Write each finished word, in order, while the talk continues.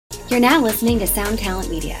You're now listening to Sound Talent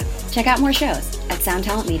Media. Check out more shows at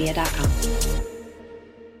soundtalentmedia.com.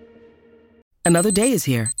 Another day is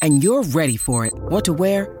here, and you're ready for it. What to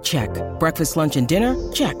wear? Check. Breakfast, lunch, and dinner?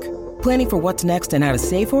 Check. Planning for what's next and how to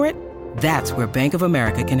save for it? That's where Bank of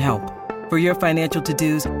America can help. For your financial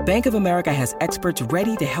to-dos, Bank of America has experts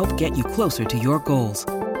ready to help get you closer to your goals.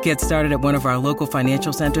 Get started at one of our local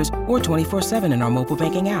financial centers or 24/7 in our mobile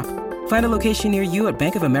banking app. Find a location near you at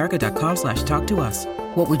bankofamerica.com/talktous.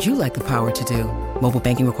 What would you like the power to do? Mobile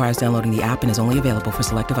banking requires downloading the app and is only available for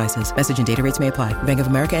select devices. Message and data rates may apply. Bank of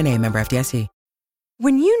America N.A., member FDIC.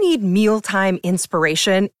 When you need mealtime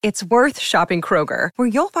inspiration, it's worth shopping Kroger, where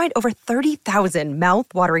you'll find over 30,000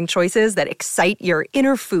 mouth-watering choices that excite your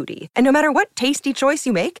inner foodie. And no matter what tasty choice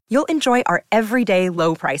you make, you'll enjoy our everyday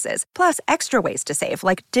low prices, plus extra ways to save,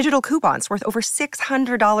 like digital coupons worth over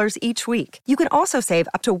 $600 each week. You can also save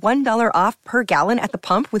up to $1 off per gallon at the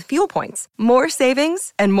pump with fuel points. More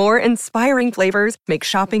savings and more inspiring flavors make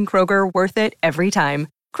shopping Kroger worth it every time.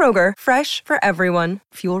 Kroger, fresh for everyone.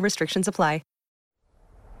 Fuel restrictions apply.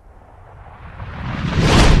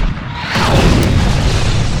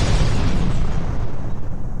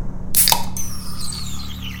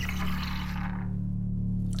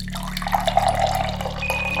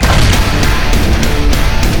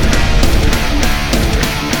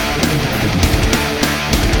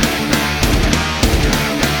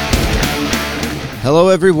 Hello,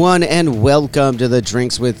 everyone, and welcome to the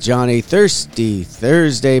Drinks with Johnny Thirsty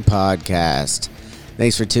Thursday podcast.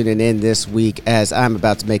 Thanks for tuning in this week as I'm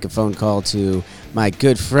about to make a phone call to my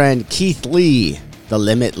good friend Keith Lee, the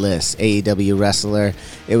Limitless AEW wrestler.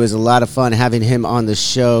 It was a lot of fun having him on the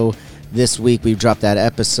show this week. We dropped that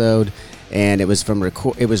episode, and it was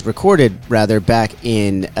recorded back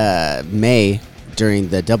in May during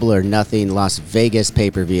the Double or Nothing Las Vegas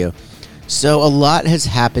pay-per-view. So a lot has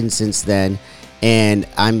happened since then. And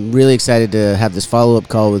I'm really excited to have this follow-up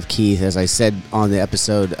call with Keith. As I said on the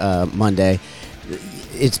episode Monday,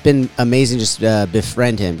 it's been amazing just to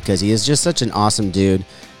befriend him because he is just such an awesome dude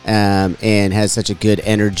and has such a good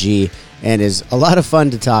energy and is a lot of fun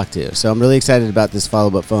to talk to. So I'm really excited about this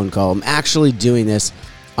follow-up phone call. I'm actually doing this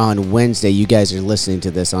on Wednesday. You guys are listening to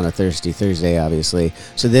this on a Thirsty Thursday, obviously.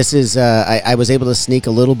 So this is I was able to sneak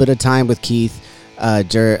a little bit of time with Keith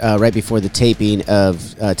right before the taping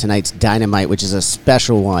of tonight's Dynamite, which is a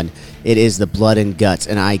special one. It is the Blood and Guts,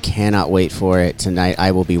 and I cannot wait for it tonight.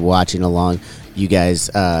 I will be watching along. You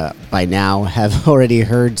guys, by now, have already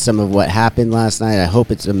heard some of what happened last night. I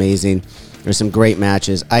hope it's amazing. There's some great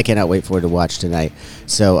matches. I cannot wait for it to watch tonight.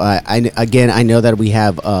 So, I know that we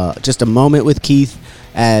have just a moment with Keith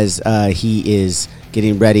as he is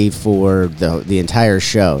getting ready for the entire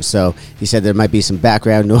show. So he said there might be some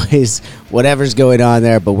background noise, whatever's going on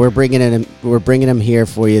there, but we're bringing him here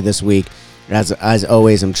for you this week. As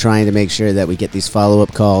always, I'm trying to make sure that we get these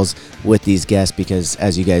follow-up calls with these guests because,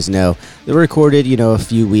 as you guys know, they're recorded, a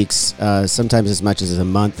few weeks, sometimes as much as a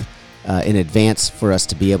month in advance for us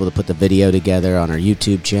to be able to put the video together on our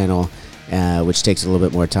YouTube channel, which takes a little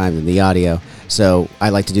bit more time than the audio. So I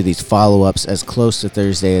like to do these follow-ups as close to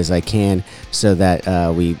Thursday as I can so that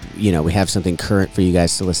we have something current for you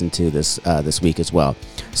guys to listen to this week as well.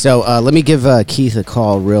 So let me give Keith a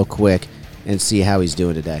call real quick and see how he's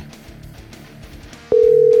doing today.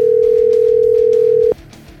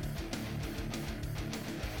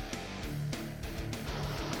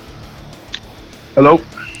 Hello?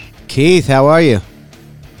 Keith, how are you?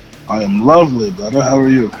 I am lovely, brother. How are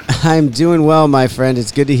you? I'm doing well, my friend.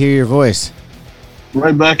 It's good to hear your voice.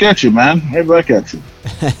 Right back at you, man. Right back at you.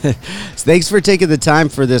 Thanks for taking the time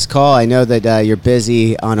for this call. I know that you're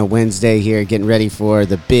busy on a Wednesday here getting ready for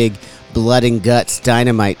the big Blood and Guts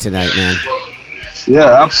Dynamite tonight, man.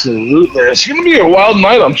 Yeah, absolutely. It's going to be a wild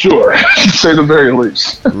night, I'm sure, to say the very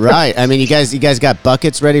least. Right. I mean, you guys got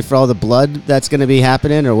buckets ready for all the blood that's going to be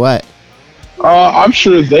happening, or what? I'm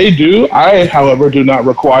sure they do. I, however, do not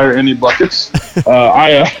require any buckets.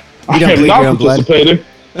 I am not participating.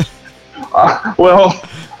 Well,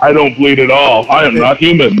 I don't bleed at all. I am not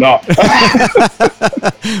human. No.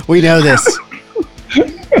 We know this.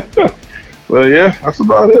 Well, yeah, that's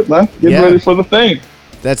about it, man. Getting ready for the thing.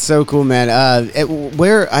 That's so cool, man.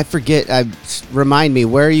 Where I forget. Remind me.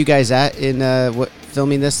 Where are you guys at in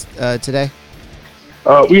filming this today?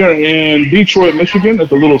 We are in Detroit, Michigan, at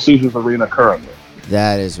the Little Caesars Arena currently.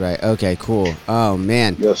 That is right. Okay, cool. Oh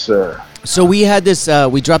man. Yes, sir. So we had this.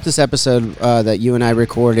 We dropped this episode that you and I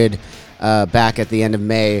recorded back at the end of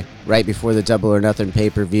May, right before the Double or Nothing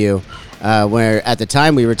pay-per-view, where at the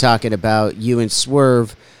time we were talking about you and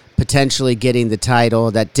Swerve potentially getting the title.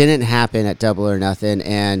 That didn't happen at Double or Nothing,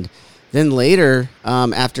 and Then later,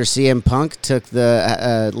 after CM Punk took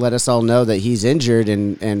let us all know that he's injured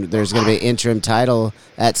and there's going to be an interim title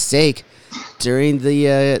at stake during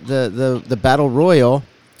the Battle Royal,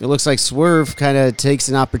 it looks like Swerve kind of takes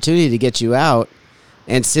an opportunity to get you out.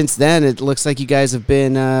 And since then, it looks like you guys have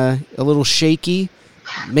been a little shaky.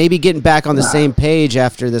 Maybe getting back on the same page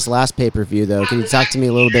after this last pay-per-view, though. Can you talk to me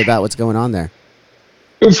a little bit about what's going on there?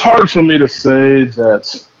 It's hard for me to say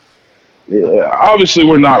that. Yeah, obviously,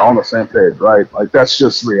 we're not on the same page, right? Like, that's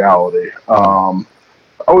just reality.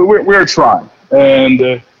 We're trying.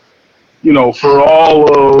 And, for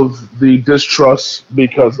all of the distrust,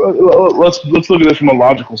 because let's look at this from a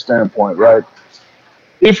logical standpoint, right?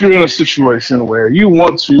 If you're in a situation where you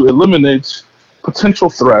want to eliminate potential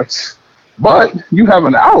threats, but you have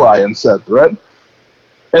an ally in said threat,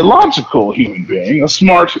 a logical human being, a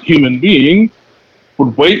smart human being,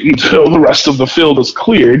 would wait until the rest of the field is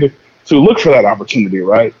cleared to look for that opportunity,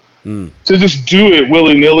 right? To just do it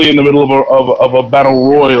willy-nilly in the middle of a battle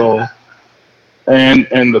royal, and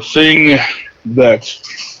the thing that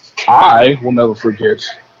I will never forget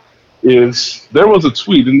is there was a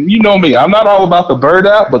tweet, and you know me, I'm not all about the Bird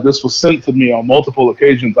app, but this was sent to me on multiple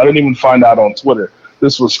occasions. I didn't even find out on Twitter.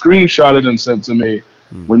 This was screenshotted and sent to me.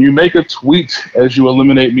 When you make a tweet as you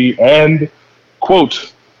eliminate me and,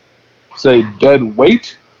 quote, say dead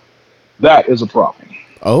weight, that is a problem.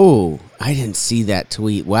 Oh, I didn't see that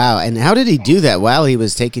tweet. Wow. And how did he do that while he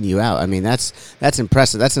was taking you out? I mean, that's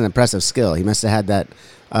impressive. That's an impressive skill. He must have had that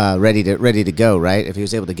ready to go, right? If he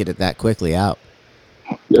was able to get it that quickly out.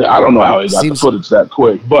 Yeah, I don't know how he got the footage that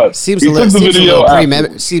quick, but seems a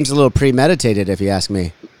little premeditated, if you ask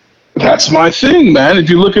me. That's my thing, man. If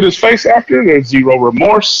you look at his face after, there's zero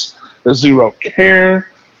remorse, there's zero care.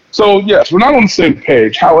 So, yes, we're not on the same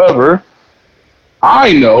page. However,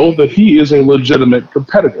 I know that he is a legitimate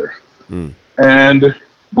competitor. And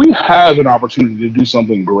we have an opportunity to do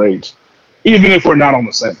something great, even if we're not on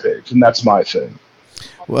the same page, and that's my thing.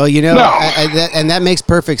 Well, that makes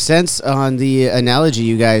perfect sense on the analogy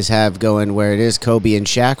you guys have going where it is Kobe and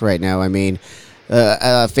Shaq right now. I mean,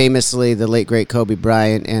 famously, the late, great Kobe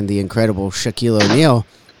Bryant and the incredible Shaquille O'Neal.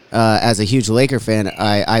 As a huge Laker fan,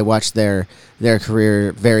 I watched their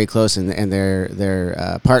career very close and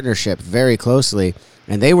their partnership very closely.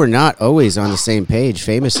 And they were not always on the same page,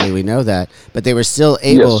 famously, we know that. But they were still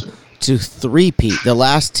able to three-peat, the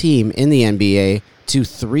last team in the NBA to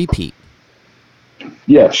three-peat.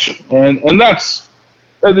 Yes, and that's,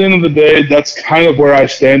 at the end of the day, that's kind of where I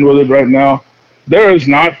stand with it right now. There is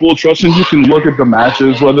not full trust, and you can look at the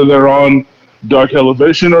matches, whether they're on Dark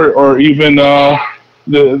Elevation or even the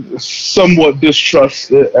somewhat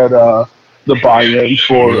distrust at the buy-in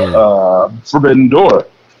for Forbidden Door.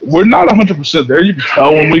 We're not 100% there. You can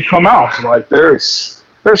tell when we come out. Like, there's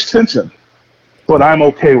tension. But I'm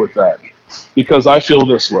okay with that because I feel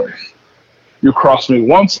this way. You cross me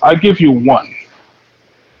once, I give you one.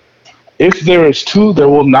 If there is two, there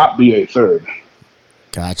will not be a third.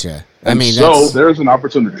 Gotcha. There's an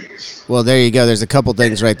opportunity. Well, there you go. There's a couple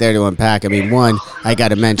things right there to unpack. I mean, one, I got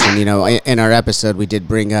to mention, in our episode, we did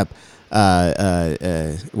bring up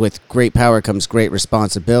with great power comes great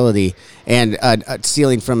responsibility, and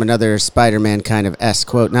stealing from another Spider-Man kind of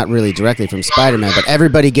quote, not really directly from Spider-Man, but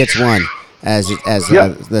everybody gets one, as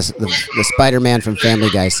the Spider-Man from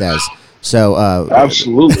Family Guy says. So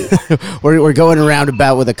absolutely, we're going around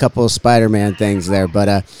about with a couple of Spider-Man things there,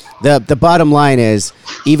 but the bottom line is,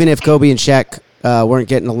 even if Kobe and Shaq weren't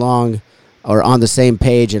getting along or on the same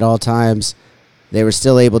page at all times, they were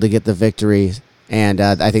still able to get the victory, and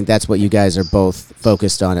I think that's what you guys are both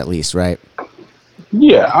focused on, at least, right?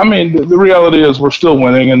 Yeah, I mean, the reality is we're still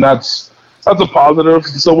winning, and that's a positive.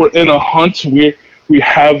 So we're in a hunt. We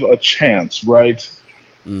have a chance, right?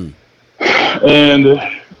 And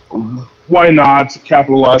why not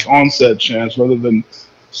capitalize on said chance rather than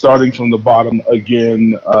starting from the bottom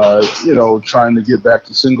again, trying to get back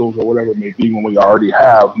to singles or whatever it may be when we already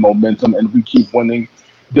have momentum and we keep winning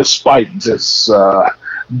despite this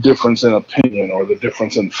difference in opinion or the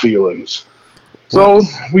difference in feelings. So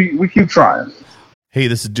we keep trying. Hey,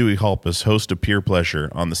 this is Dewey Halpus, host of Pure Pleasure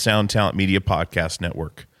on the Sound Talent Media Podcast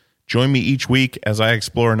Network. Join me each week as I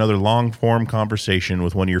explore another long-form conversation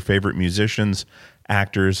with one of your favorite musicians,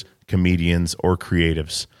 actors, comedians, or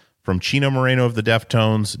creatives. From Chino Moreno of the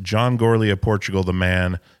Deftones, John Gorley of Portugal the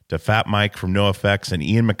Man, to Fat Mike from NoFX and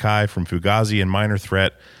Ian MacKaye from Fugazi and Minor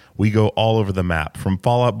Threat, we go all over the map. From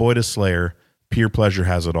Fall Out Boy to Slayer, Pure Pleasure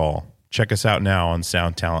has it all. Check us out now on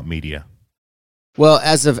Sound Talent Media. Well,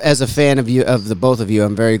 as a fan of you, of the both of you,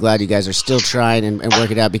 I'm very glad you guys are still trying and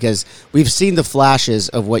working out, because we've seen the flashes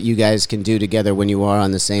of what you guys can do together when you are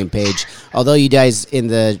on the same page. Although you guys in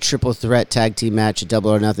the triple threat tag team match at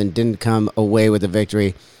Double or Nothing didn't come away with a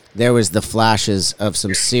victory, there was the flashes of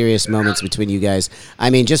some serious moments between you guys. I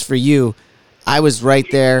mean, just for you, I was right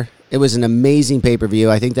there. It was an amazing pay-per-view.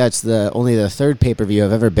 I think that's only the third pay-per-view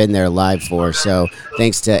I've ever been there live for. So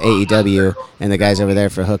thanks to AEW and the guys over there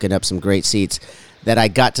for hooking up some great seats that I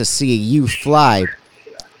got to see you fly.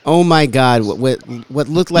 Oh my God, what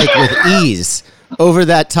looked like with ease over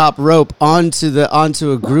that top rope onto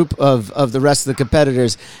a group of the rest of the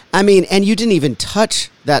competitors. I mean, and you didn't even touch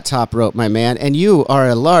that top rope, my man. And you are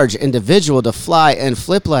a large individual to fly and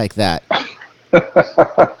flip like that.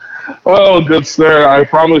 Well, good sir, I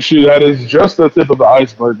promise you that is just the tip of the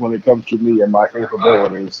iceberg when it comes to me and my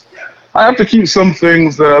capabilities. I have to keep some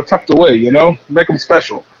things tucked away, make them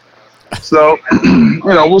special. So,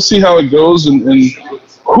 we'll see how it goes and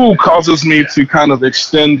who causes me to kind of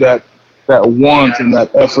extend that want and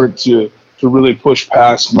that effort to really push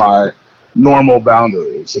past my normal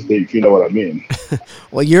boundaries, if you know what I mean.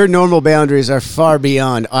 Well, your normal boundaries are far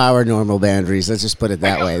beyond our normal boundaries. Let's just put it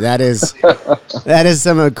that way. That is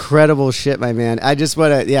some incredible shit, my man. I just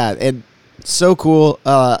want to, and so cool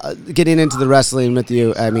getting into the wrestling with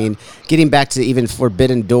you. I mean, getting back to even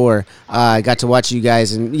Forbidden Door, I got to watch you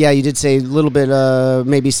guys, and you did say a little bit,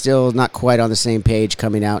 maybe still not quite on the same page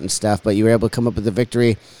coming out and stuff, but you were able to come up with the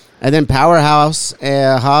victory. And then Powerhouse,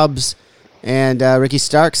 Hobbs, and Ricky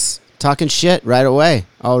Starks talking shit right away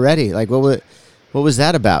already. Like, what was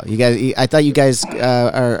that about? You guys, I thought you guys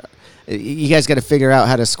you guys got to figure out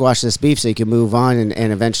how to squash this beef so you can move on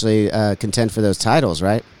and eventually contend for those titles,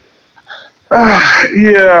 right?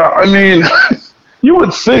 Yeah, I mean, you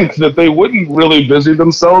would think that they wouldn't really busy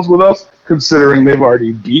themselves with us, considering they've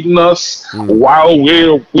already beaten us while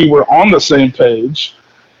we were on the same page.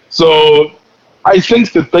 So I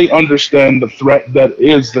think that they understand the threat that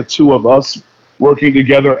is the two of us working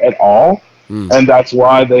together at all, and that's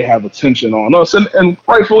why they have attention on us, and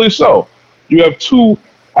rightfully so. You have two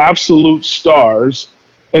absolute stars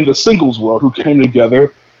in the singles world who came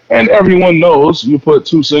together, and everyone knows you put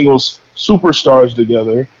two singles superstars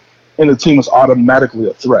together, and the team is automatically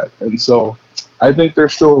a threat. And so I think they're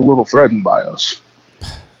still a little threatened by us.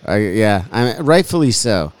 I mean, rightfully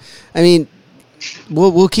so. I mean,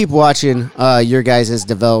 we'll keep watching your guys'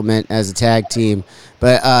 development as a tag team,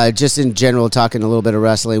 but just in general, talking a little bit of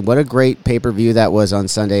wrestling, what a great pay-per-view that was on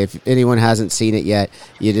Sunday. If anyone hasn't seen it yet,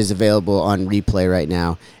 it is available on replay right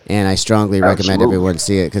now, and I strongly recommend everyone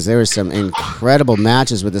see it, because there were some incredible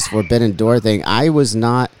matches with this Forbidden Door thing. I was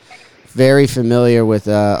not very familiar with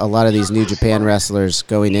a lot of these New Japan wrestlers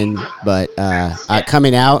going in, but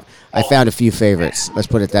coming out, I found a few favorites. Let's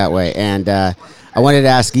put it that way. And I wanted to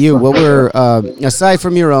ask you, what were, aside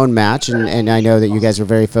from your own match, and I know that you guys were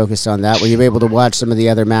very focused on that, were you able to watch some of the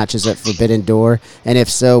other matches at Forbidden Door? And if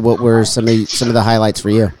so, what were some of the highlights for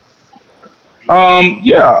you?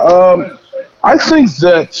 I think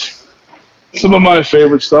that some of my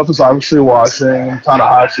favorite stuff is obviously watching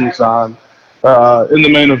Tanahashi-san in the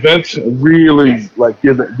main event, really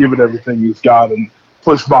give it everything he's got and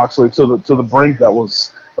push Moxley to the brink. That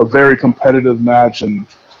was a very competitive match, and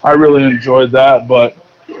I really enjoyed that. But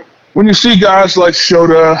when you see guys like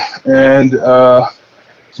Shota and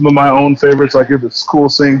some of my own favorites, like it's cool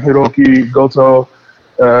seeing Hiroki Goto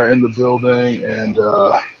in the building, and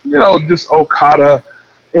just Okada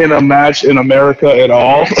in a match in America at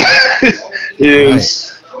all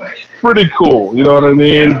is pretty cool. You know what I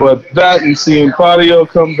mean? But that and seeing Claudio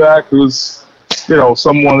come back, who's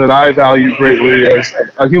someone that I value greatly as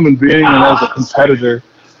a human being and as a competitor.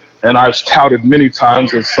 And I've touted many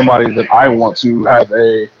times as somebody that I want to have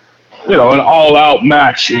an all-out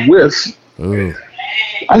match with. Ooh.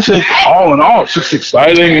 I think all in all, it's just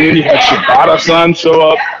exciting. And then you had Shibata-san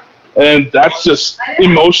show up, and that's just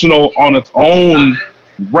emotional on its own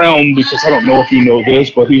realm, because I don't know if you know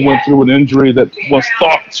this, but he went through an injury that was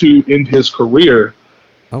thought to end his career.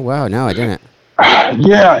 Oh wow! No, I didn't.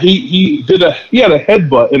 Yeah, he had a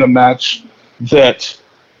headbutt in a match that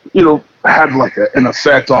had an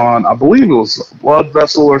effect on, I believe it was a blood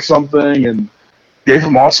vessel or something, and gave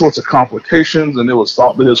him all sorts of complications, and it was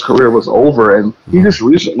thought that his career was over, and he just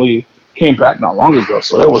recently came back not long ago,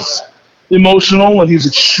 so it was emotional, and he's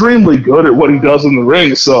extremely good at what he does in the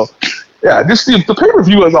ring. So yeah, just the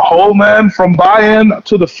pay-per-view as a whole, man, from buy-in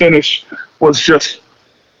to the finish, was just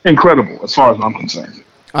incredible as far as I'm concerned.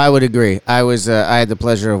 I would agree. I had the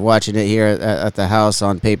pleasure of watching it here at the house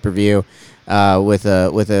on pay-per-view.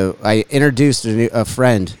 I introduced a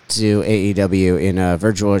friend to AEW in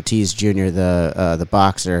Virgil Ortiz Jr., the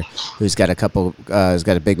boxer, who's got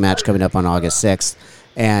a big match coming up on August 6th.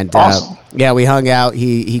 And awesome. We hung out.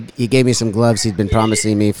 He gave me some gloves he'd been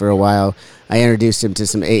promising me for a while. I introduced him to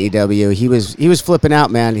some AEW. He was flipping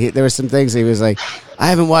out, man. There were some things he was like, I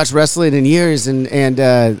haven't watched wrestling in years, and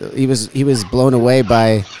he was blown away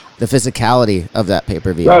by the physicality of that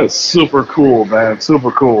pay-per-view. That is super cool, man.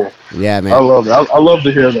 Super cool. Yeah, man. I love it. I love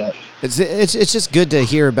to hear that. It's just good to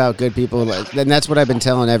hear about good people, and that's what I've been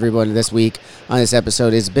telling everyone this week on this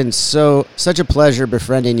episode. It's been such a pleasure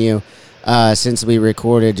befriending you since we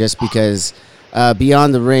recorded, just because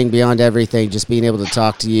beyond the ring, beyond everything, just being able to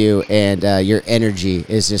talk to you and your energy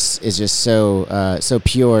is just so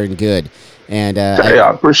pure and good. And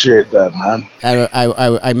I appreciate that, man.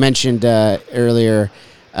 I mentioned earlier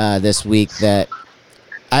this week that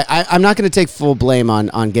I'm not going to take full blame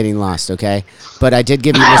on getting lost, okay? But I did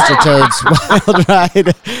give you Mr. Toad's wild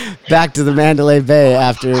ride back to the Mandalay Bay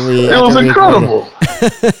after we. It was incredible.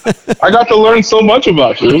 I got to learn so much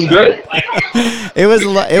about you. It was great.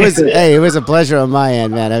 It was a pleasure on my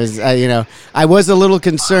end, man. I was a little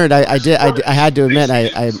concerned. I had to admit,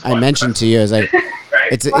 I mentioned to you, I was like,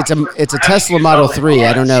 it's a Tesla Model 3.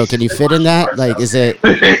 I don't know. Can you fit in that? Like, is it?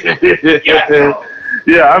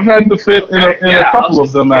 Yeah, I've had to fit in a couple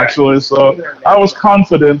of them, actually, so I was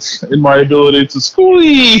confident in my ability to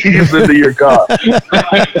squeeze into your car.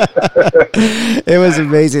 It was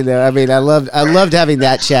amazing, though. I mean, I loved having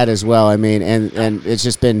that chat as well. I mean, and it's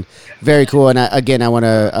just been very cool. And I want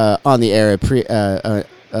to, on the air,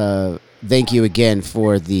 thank you again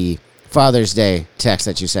for the Father's Day text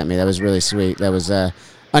that you sent me. That was really sweet. That was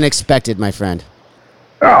unexpected, my friend.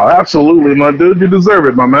 Oh, absolutely, my dude. You deserve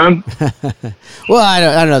it, my man. Well, I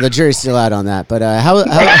don't know. The jury's still out on that. But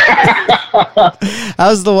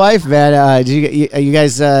how's the wife, man? Are you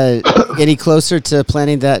guys any closer to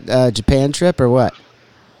planning that Japan trip or what?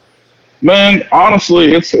 Man,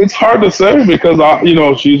 honestly, it's hard to say because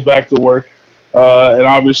she's back to work, and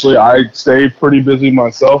obviously I stay pretty busy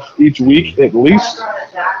myself each week at least.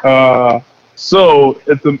 So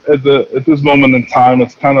at this moment in time,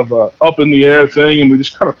 it's kind of a up in the air thing, and we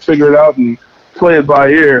just kind of figure it out and play it by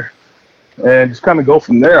ear, and just kind of go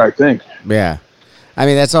from there, I think. Yeah, I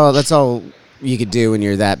mean that's all you could do when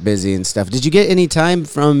you're that busy and stuff. Did you get any time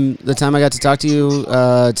from the time I got to talk to you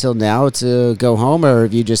till now to go home, or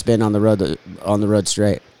have you just been on the road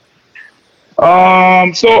straight? So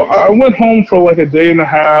I went home for like a day and a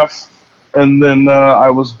half. And then I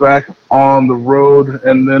was back on the road,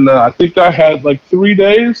 and then I think I had like 3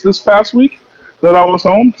 days this past week that I was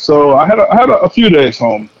home. So I had a few days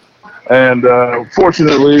home, and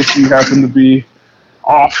fortunately she happened to be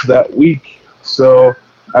off that week, so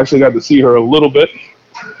I actually got to see her a little bit.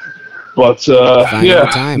 But when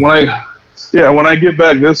I get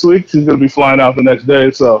back this week, she's gonna be flying out the next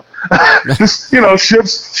day. So just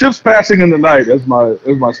ships passing in the night, as my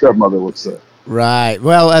stepmother would say. Right.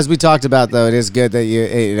 Well, as we talked about, though, it is good that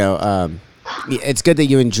it's good that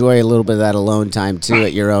you enjoy a little bit of that alone time too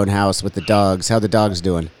at your own house with the dogs. How the dogs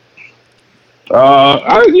doing?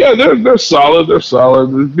 They're solid. They're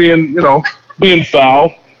solid. Being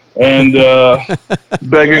foul and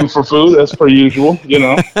begging for food as per usual.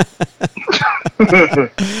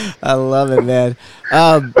 I love it, man.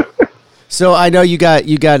 So I know you got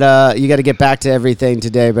to get back to everything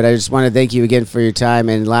today, but I just want to thank you again for your time.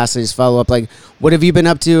 And lastly, just follow up, like, what have you been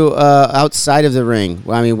up to outside of the ring?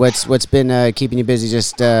 Well, I mean, what's been keeping you busy?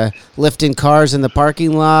 Just lifting cars in the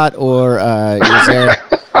parking lot, or is there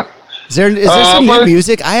some new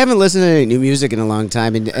music? I haven't listened to any new music in a long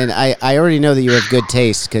time, and I already know that you have good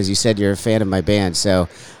taste because you said you're a fan of my band. So,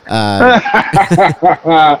 yeah,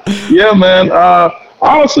 man.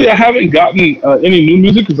 Honestly, I haven't gotten any new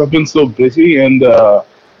music because I've been so busy, and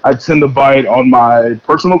I tend to buy it on my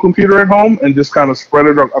personal computer at home and just kind of spread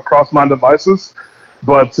it across my devices.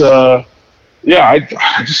 But I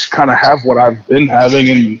just kind of have what I've been having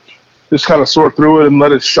and just kind of sort through it and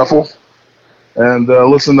let it shuffle and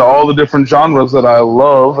listen to all the different genres that I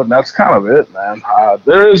love, and that's kind of it, man.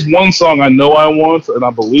 There is one song I know I want, and I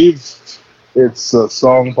believe it's a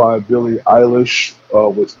song by Billie Eilish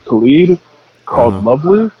with Khalid, called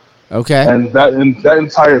Lovely. Okay. And that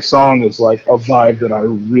entire song is like a vibe that I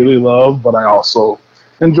really love, but I also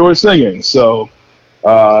enjoy singing. So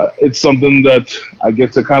it's something that I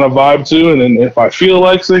get to kind of vibe to, and then if I feel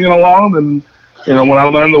like singing along, then when I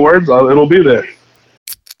learn the words, it'll be there.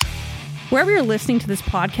 Wherever you're listening to this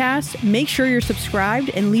podcast, make sure you're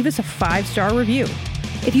subscribed and leave us a 5-star review.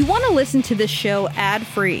 If you want to listen to this show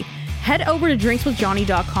ad-free, head over to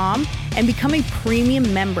drinkswithjohnny.com and become a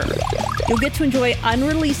premium member. You'll get to enjoy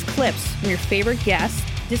unreleased clips from your favorite guests,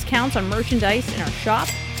 discounts on merchandise in our shop,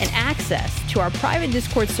 and access to our private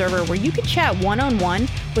Discord server where you can chat one-on-one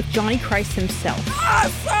with Johnny Christ himself.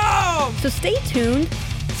 Awesome! So stay tuned,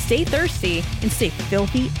 stay thirsty, and stay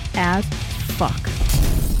filthy as fuck.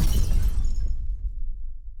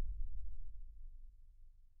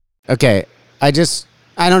 Okay, I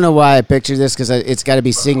don't know why I picture this because it's got to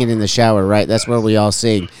be singing in the shower, right? That's where we all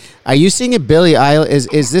sing. Are you singing Billie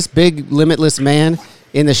Eilish? Is this big limitless man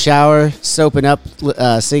in the shower soaping up,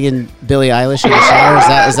 singing Billie Eilish in the shower?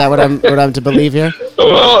 Is that what I'm to believe here?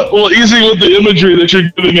 Well, easy with the imagery that you're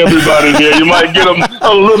giving everybody here. You might get them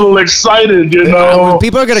a little excited, you know.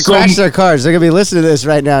 People are going to crash their cars. They're going to be listening to this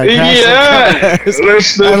right now. Yeah. A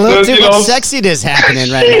little too much sexiness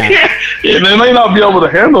happening right now. Yeah, they may not be able to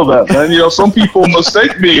handle that, man. You know, some people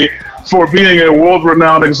mistake me for being a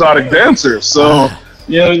world-renowned exotic dancer. So,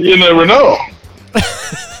 you never know.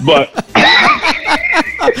 But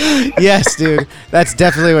yes, dude, that's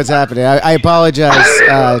definitely what's happening. I apologize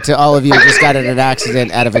to all of you who just got in an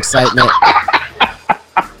accident out of excitement.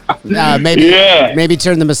 Maybe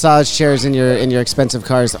turn the massage chairs in your expensive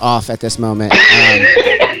cars off at this moment.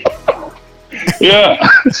 Yeah,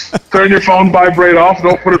 turn your phone vibrate off.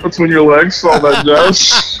 Don't put it between your legs. All that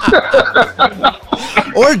does.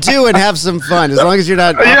 Or do and have some fun, as long as you're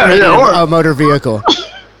not operating a motor vehicle.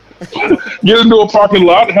 Get into a parking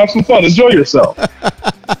lot and have some fun. Enjoy yourself.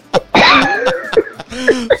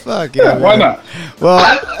 Fuck yeah, why not? Well,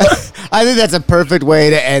 I think that's a perfect way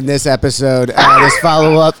to end this episode. This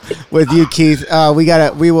follow-up with you, Keith.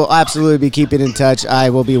 We will absolutely be keeping in touch. I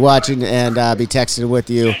will be watching and be texting with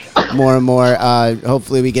you more and more.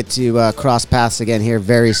 Hopefully we get to cross paths again here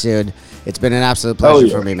very soon. It's been an absolute pleasure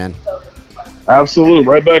for me, man. Absolutely.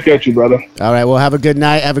 Right back at you, brother. All right. Well, have a good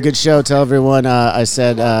night. Have a good show. Tell everyone I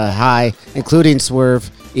said hi, including Swerve,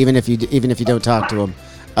 even if you don't talk to him.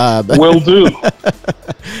 Will do.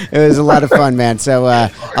 It was a lot of fun, man. So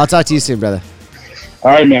I'll talk to you soon, brother.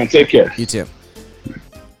 All right, man. Take care. You too.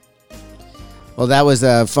 Well, that was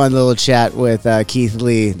a fun little chat with Keith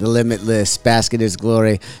Lee, the Limitless, Bask in His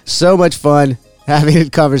Glory. So much fun having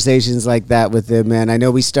conversations like that with him, man. I know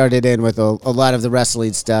we started in with a lot of the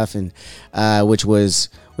wrestling stuff, and which was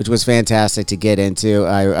fantastic to get into.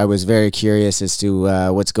 I was very curious as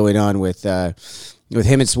to what's going on with him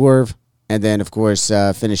and Swerve. And then, of course,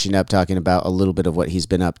 finishing up talking about a little bit of what he's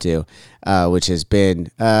been up to, which has been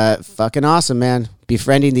fucking awesome, man.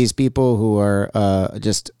 Befriending these people who are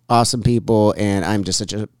just awesome people, and I'm just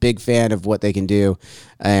such a big fan of what they can do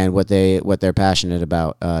and what they're passionate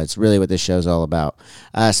about. It's really what this show's all about.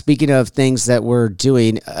 Speaking of things that we're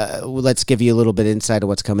doing, let's give you a little bit of insight of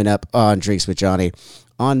what's coming up on Drinks with Johnny.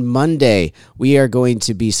 On Monday, we are going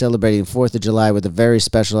to be celebrating 4th of July with a very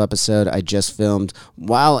special episode I just filmed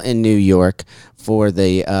while in New York for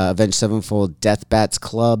the Avenged Sevenfold Death Bats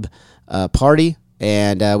Club party.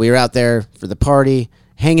 And we were out there for the party,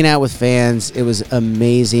 hanging out with fans. It was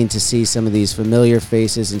amazing to see some of these familiar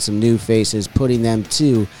faces and some new faces, putting them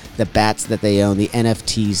to the bats that they own, the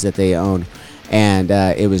NFTs that they own. And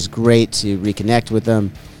it was great to reconnect with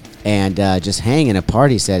them and just hang in a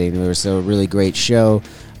party setting. It was a really great show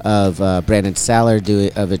of Brandon Saller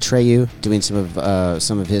of Atreyu doing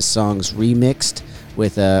some of his songs remixed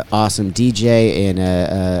with an awesome DJ and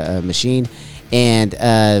a machine. And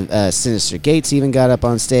Sinister Gates even got up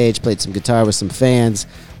on stage, played some guitar with some fans.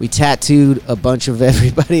 We tattooed a bunch of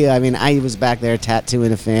everybody. I mean, I was back there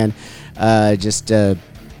tattooing a fan,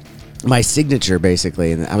 my signature,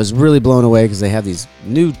 basically. And I was really blown away because they have these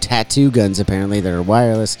new tattoo guns, apparently, that are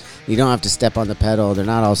wireless. You don't have to step on the pedal. They're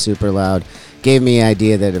not all super loud. Gave me an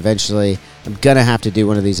idea that eventually I'm going to have to do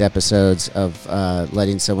one of these episodes of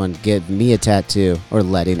letting someone give me a tattoo, or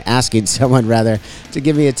asking someone, rather, to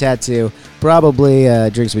give me a tattoo. Probably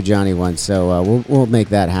Drinks with Johnny one, so we'll make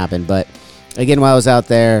that happen. But again, while I was out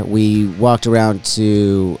there, we walked around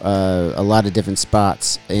to a lot of different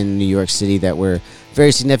spots in New York City that were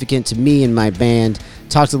very significant to me and my band.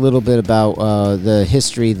 Talked a little bit about the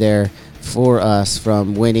history there for us,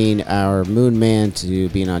 from winning our Moon Man to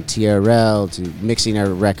being on TRL to mixing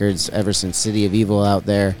our records ever since City of Evil out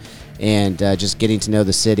there, and just getting to know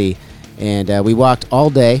the city. And we walked all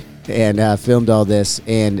day and filmed all this,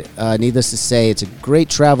 and needless to say, it's a great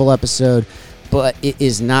travel episode, but it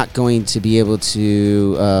is not going to be able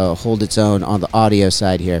to hold its own on the audio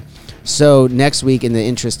side here. So next week, in the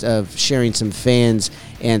interest of sharing some fans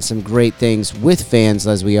and some great things with fans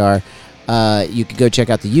as we are, you can go check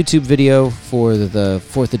out the YouTube video for the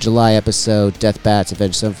 4th of July episode, Death Bats,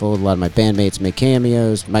 Avenged Sevenfold. A lot of my bandmates make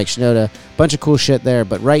cameos, Mike Shinoda, bunch of cool shit there.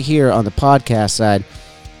 But right here on the podcast side,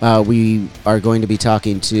 we are going to be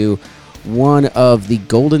talking to one of the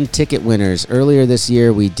golden ticket winners. Earlier this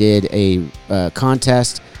year, we did a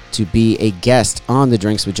contest to be a guest on the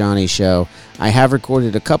Drinks with Johnny show. I have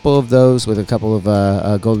recorded a couple of those with a couple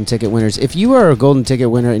of golden ticket winners. If you are a golden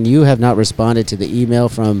ticket winner and you have not responded to the email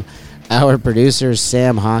from our producer,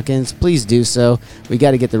 Sam Hawkins, please do so. We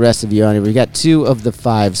got to get the rest of you on it. We got 2 of the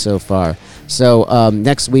 5 so far. So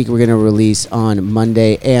next week, we're going to release on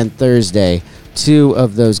Monday and Thursday 2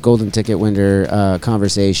 of those golden ticket winner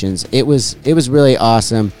conversations. It was really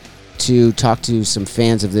awesome to talk to some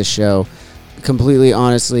fans of this show. Completely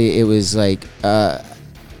honestly, it was like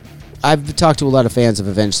I've talked to a lot of fans of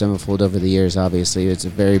Avenged Sevenfold over the years. Obviously, it's a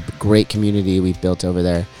very great community we've built over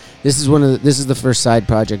there. This is the first side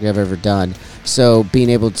project I've ever done. So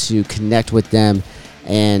being able to connect with them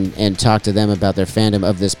and talk to them about their fandom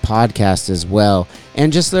of this podcast as well,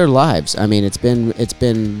 and just their lives. I mean, it's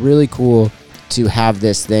been really cool to have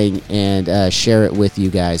this thing and share it with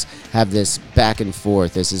you guys. Have this back and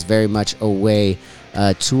forth. This is very much a way.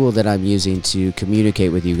 Tool that I'm using to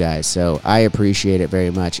communicate with you guys. So I appreciate it very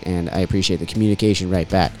much, and I appreciate the communication right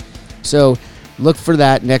back. So look for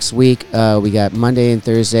that next week. We got Monday and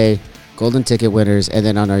Thursday golden ticket winners, and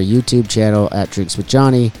then on our YouTube channel at Drinks with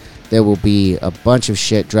Johnny, there will be a bunch of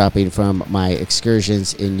shit dropping from my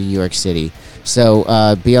excursions in New York City. So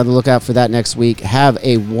be on the lookout for that next week. Have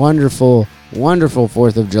a wonderful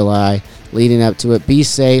 4th of July leading up to it. Be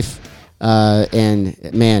safe.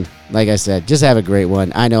 And man, like I said, just have a great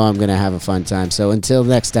one. I know I'm going to have a fun time. So until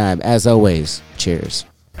next time, as always, cheers.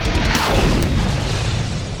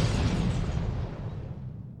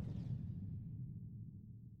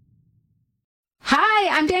 Hi,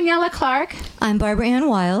 I'm Daniela Clark. I'm Barbara Ann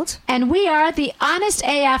Wild. And we are the Honest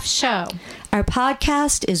AF Show. Our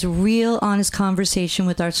podcast is real, honest conversation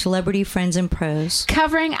with our celebrity friends and pros.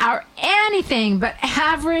 Covering our anything but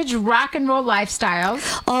average rock and roll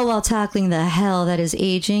lifestyles. All while tackling the hell that is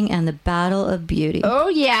aging and the battle of beauty. Oh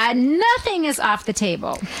yeah, nothing is off the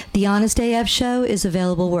table. The Honest AF Show is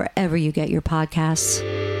available wherever you get your podcasts.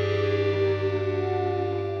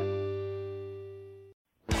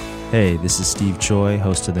 Hey, this is Steve Choi,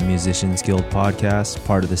 host of the Musicians Guild podcast,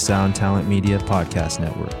 part of the Sound Talent Media Podcast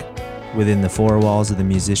Network. Within the 4 walls of the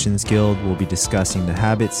Musicians Guild, we'll be discussing the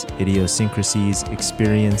habits, idiosyncrasies,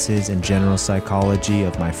 experiences, and general psychology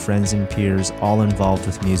of my friends and peers, all involved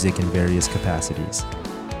with music in various capacities.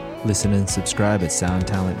 Listen and subscribe at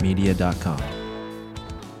soundtalentmedia.com.